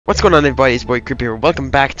What's going on, everybody? It's boy Creepy here. Welcome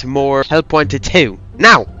back to more Help Wanted 2.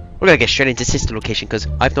 Now, we're gonna get straight into sister location because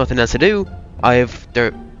I've nothing else to do.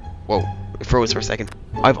 Whoa, it froze for a second.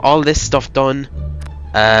 I've all this stuff done.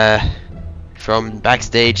 From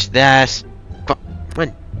backstage, that. Come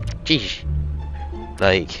on, jeez.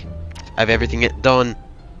 Like, I have everything done.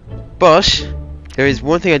 But there is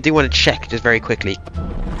one thing I do want to check just very quickly.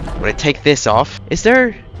 When I take this off,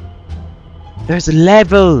 there's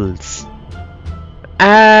levels.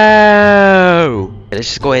 Ow! Let's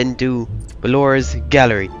just go ahead and do Ballora's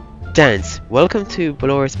gallery. Dance. Welcome to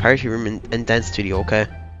Ballora's party room and dance studio, okay?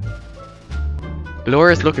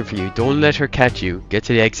 Ballora is looking for you. Don't let her catch you. Get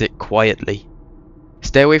to the exit quietly.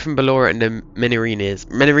 Stay away from Ballora and the mini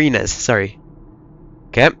arenas, sorry.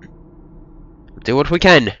 Okay. Do what we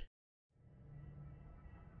can.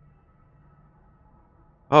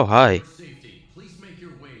 Oh, hi. Please make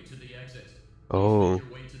your way to the exit. Oh. Make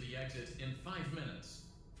your way to the exit in 5 minutes.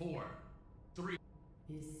 4, 3.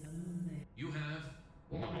 You have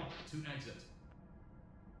to exit.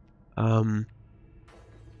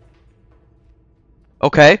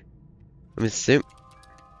 Okay. Let me see.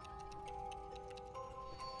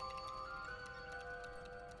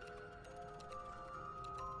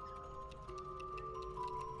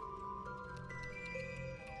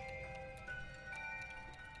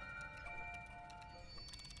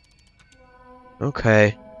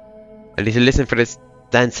 Okay. I need to listen for this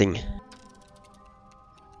dancing.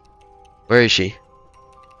 Where is she?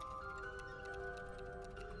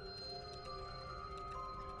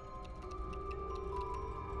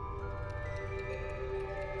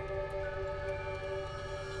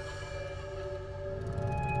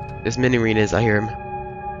 There's mini arenas, I hear him.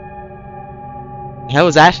 The hell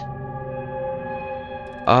was that?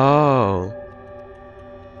 Oh.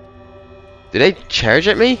 Did they charge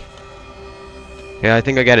at me? Yeah, I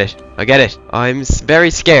think I get it. I get it. I'm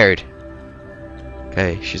very scared.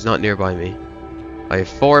 Okay, she's not nearby me. I have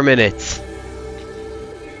 4 minutes.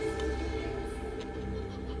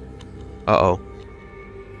 Uh-oh.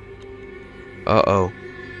 Uh-oh.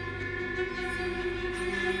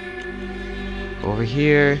 Over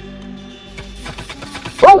here.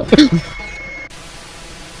 Oh!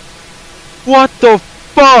 What the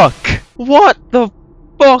fuck? What the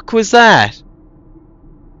fuck was that?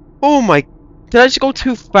 Oh my... Did I just go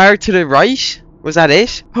too far to the right? Was that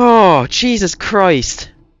it? Oh, Jesus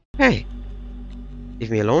Christ. Hey.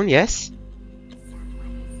 Leave me alone, yes?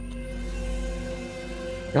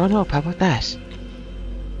 No, how about that?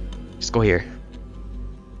 Just go here.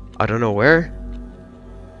 I don't know where.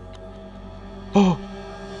 Oh.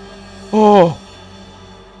 Oh.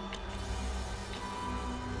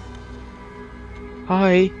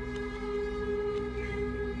 Hi.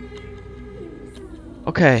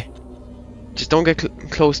 Okay. Just don't get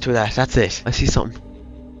close to that. That's it. I see something.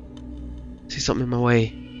 I see something in my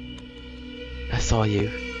way. I saw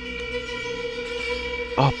you.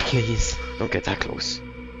 Oh, please. Don't get that close.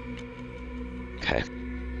 Okay.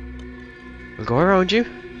 We'll go around you.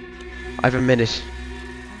 I have a minute.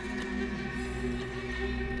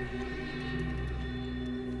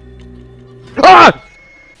 Ah!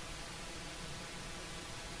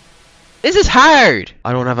 This is hard.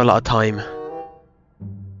 I don't have a lot of time.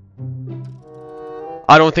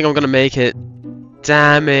 I don't think I'm gonna make it.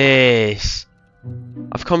 Damn it.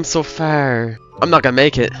 I've come so far. I'm not gonna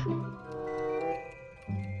make it.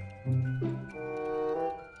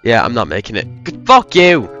 Yeah, I'm not making it. Fuck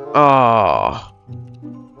you! Oh.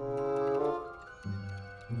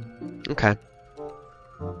 Okay.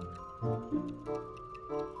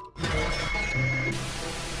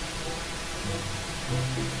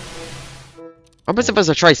 I'm supposed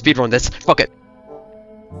to try speedrun this. Fuck it.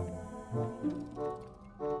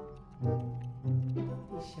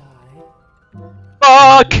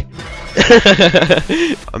 Fuck!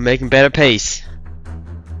 I'm making better pace.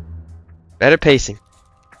 Better pacing.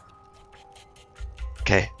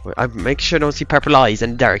 Okay, I make sure I don't see purple eyes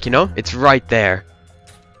in the dark, you know? It's right there.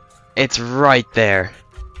 It's right there.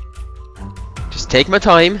 Just take my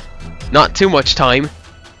time. Not too much time.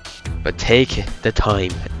 But take the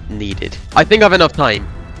time needed. I think I have enough time.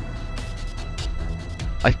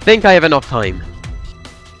 I think I have enough time.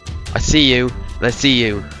 I see you, and I see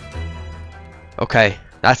you. Okay,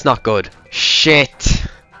 that's not good. Shit.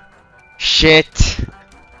 Shit.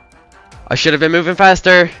 I should have been moving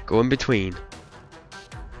faster. Go in between.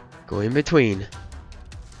 Go in between.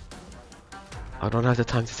 I don't have the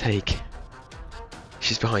time to take.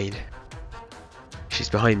 She's behind. She's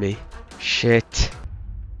behind me. Shit.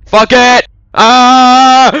 Fuck it!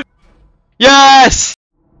 Ah! Yes!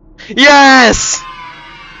 Yes!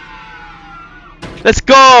 Let's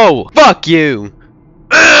go! Fuck you!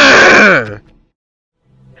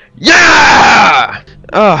 Yeah!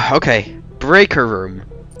 Oh, okay. Breaker room.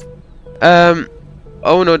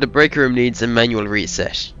 Oh no, the breaker room needs a manual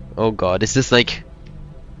reset. Oh god, is this like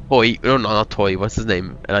Toy? No, no, not Toy. What's his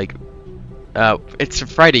name? Like, it's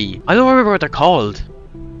Freddy. I don't remember what they're called.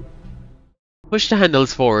 Push the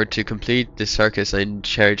handles forward to complete the circus and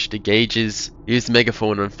charge the gauges. Use the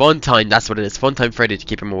megaphone on Funtime. That's what it is. Funtime Freddy to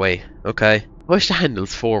keep him away. Okay. Push the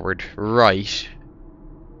handles forward. Right.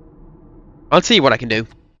 I'll see what I can do.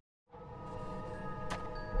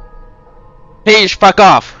 Please, fuck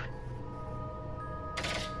off.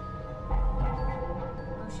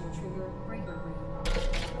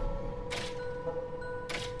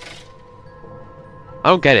 I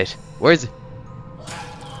don't get it. Where's it?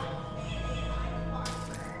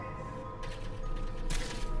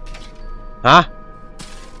 Huh?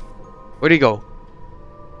 Where'd he go?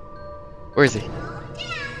 Where is he?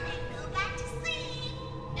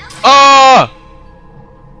 Oh!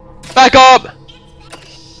 Back up!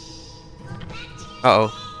 Uh-oh.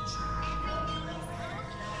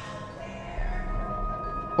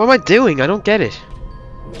 What am I doing? I don't get it.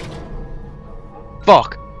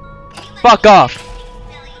 Fuck. Fuck off.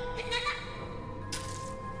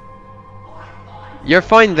 You're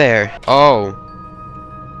fine there. Oh.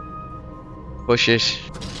 Push it.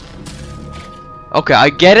 Okay,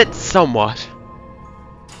 I get it somewhat.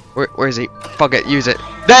 Where is he? Fuck it, use it.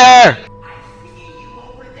 There!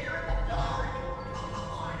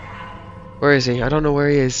 Where is he? I don't know where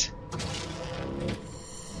he is.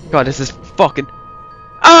 God, this is fucking...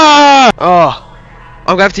 Ah! Oh! I'm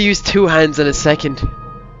gonna have to use two hands in a second.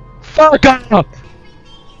 Fuck off!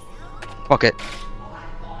 Fuck it.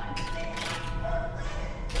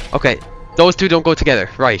 Okay, those two don't go together.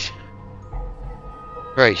 Right.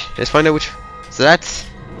 Right, let's find out which... So that's...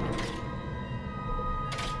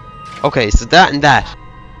 Okay, so that and that.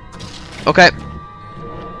 Okay.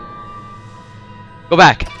 Go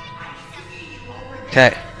back.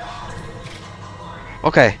 Okay.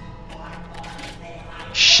 Okay.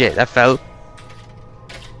 Shit, that fell.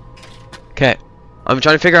 Okay. I'm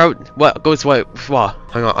trying to figure out what goes what.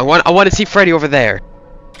 Hang on. I want to see Freddy over there.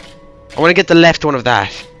 I want to get the left one of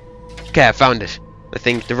that. Okay, I found it. I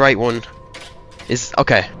think the right one is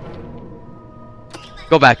okay.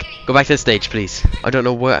 Go back. Go back to the stage, please. I don't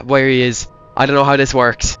know where he is. I don't know how this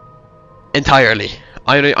works entirely.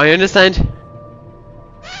 I understand.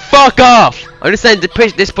 Fuck off! I understand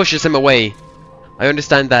this pushes him away. I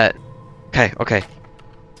understand that. Okay, okay.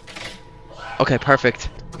 Okay, perfect.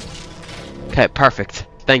 Okay, perfect.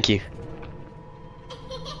 Thank you.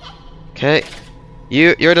 Okay.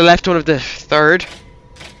 You're the left one of the third.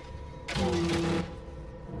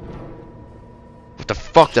 What the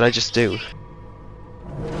fuck did I just do?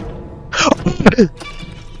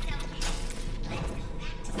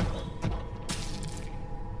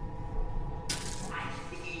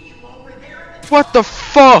 What the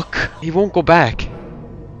fuck? He won't go back.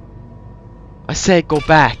 I said go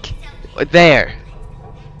back. There.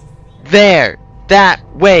 There.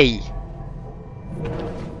 That way.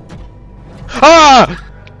 Ah!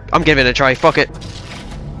 I'm giving it a try. Fuck it.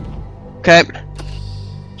 Okay.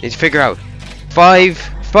 Need to figure out. 5,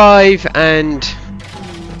 5, and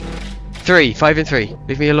 3. 5 and 3.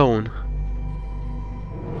 Leave me alone.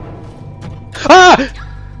 Ah!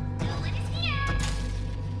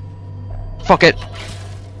 Fuck it.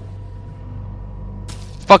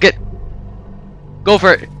 Fuck it. Go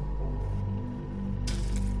for it.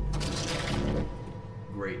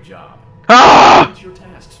 Great job. Ah! Complete your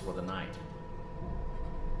tasks for the night.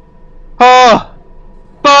 Oh!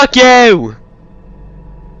 Fuck you!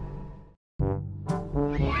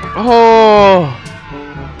 Oh!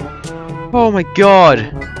 Oh my god!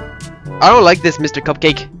 I don't like this, Mr.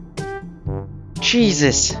 Cupcake.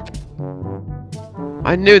 Jesus!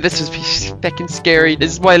 I knew this was fucking scary.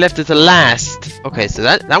 This is why I left it to last. Okay, so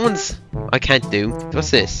that one's I can't do. What's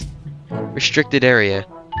this? Restricted area.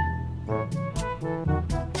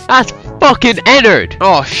 That's fucking Ennard!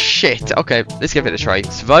 Oh shit. Okay, let's give it a try.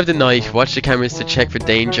 Survive the night, watch the cameras to check for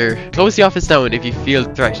danger. Close the office down if you feel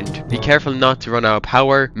threatened. Be careful not to run out of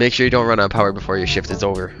power. Make sure you don't run out of power before your shift is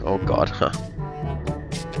over. Oh god, huh.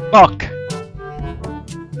 Fuck!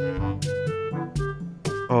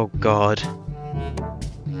 Oh god.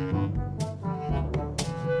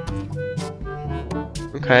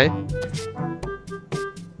 Okay.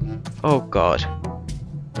 Oh god.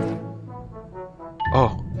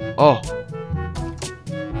 Oh. Oh.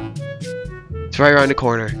 It's right around the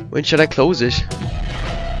corner. When should I close it?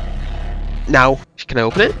 Now. Can I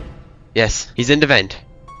open it? Yes. He's in the vent.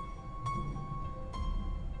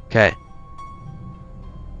 Okay.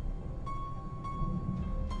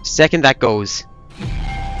 Second that goes.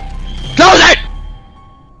 Close it!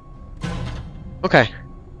 Okay.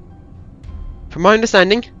 From my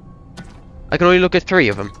understanding, I can only look at 3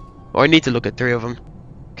 of them. Or I need to look at 3 of them.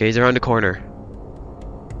 Okay, he's around the corner.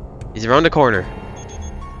 He's around the corner.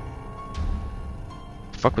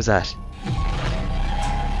 The fuck was that?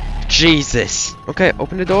 Jesus. Okay,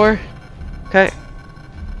 open the door. Okay.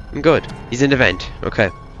 I'm good. He's in the vent. Okay.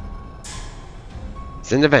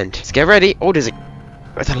 He's in the vent. Let's get ready. Oh, there's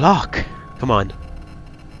a lock. Come on.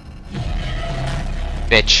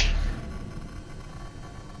 Bitch.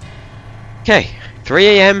 Okay. 3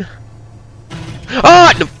 AM.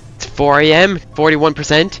 Oh, no. It's 4 AM.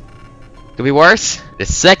 41%. Could be worse. The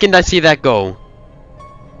second I see that go,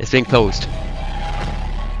 it's been closed.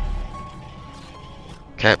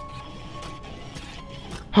 Okay.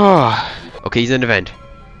 Okay, he's in the vent.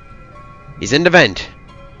 He's in the vent.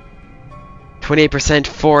 28%,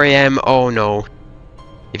 4 AM. Oh no.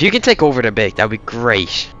 If you can take over the bake, that would be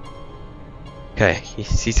great. Okay,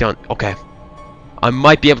 he's on. Okay. I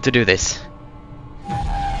might be able to do this.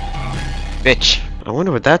 Bitch. I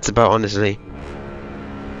wonder what that's about, honestly.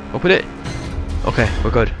 Open it. Okay, we're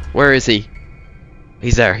good. Where is he?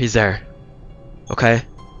 He's there, he's there. Okay.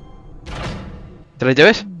 Did I do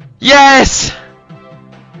it? Yes!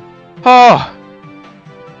 Oh!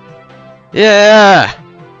 Yeah!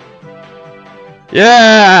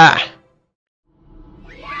 Yeah!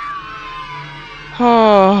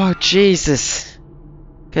 Oh, Jesus.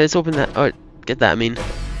 Okay, let's open that. Oh, get that, I mean.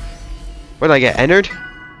 What did I get? Ennard?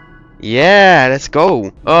 Yeah, let's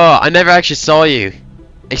go. Oh, I never actually saw you.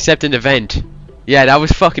 Except in the vent. Yeah, that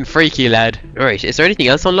was fucking freaky, lad. Alright, is there anything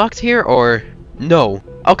else unlocked here, or... No.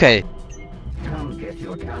 Okay. Come get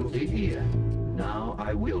your candy here. Now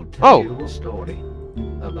I will tell you a story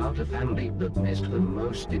about a family that missed the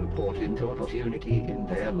most important opportunity in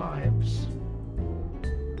their lives.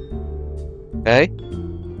 Okay.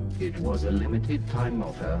 It was a limited time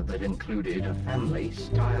offer that included a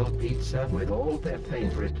family-style pizza with all their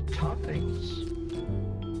favorite toppings.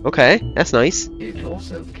 Okay, that's nice. It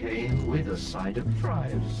also came with a side of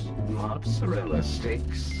fries, mozzarella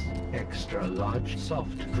sticks, extra large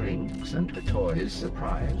soft drinks, and a toy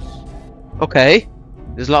surprise. Okay.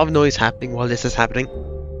 There's a lot of noise happening while this is happening.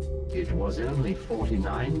 It was only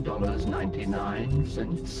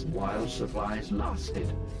 $49.99 while supplies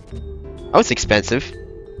lasted. Oh, it's expensive.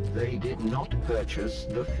 They did not purchase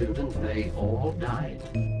the food and they all died.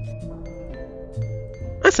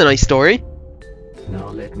 That's a nice story. Now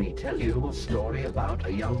let me tell you a story about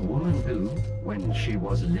a young woman who, when she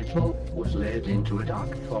was little, was led into a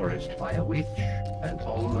dark forest by a witch and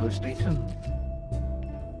almost eaten.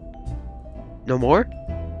 No more?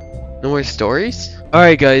 No more stories?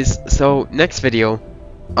 Alright guys, so next video,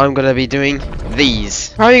 I'm gonna be doing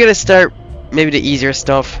these. Probably gonna start maybe the easier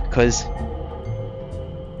stuff, cause...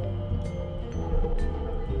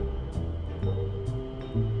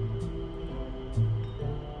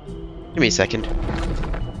 Give me a second.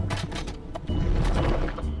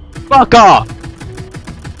 Fuck off!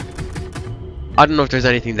 I don't know if there's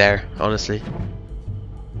anything there, honestly.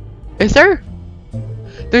 Is there?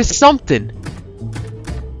 There's something!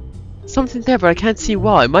 Something there, but I can't see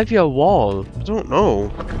what. It might be a wall. I don't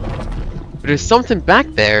know. But there's something back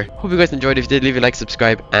there. Hope you guys enjoyed. If you did, leave a like,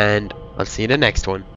 subscribe, and I'll see you in the next one.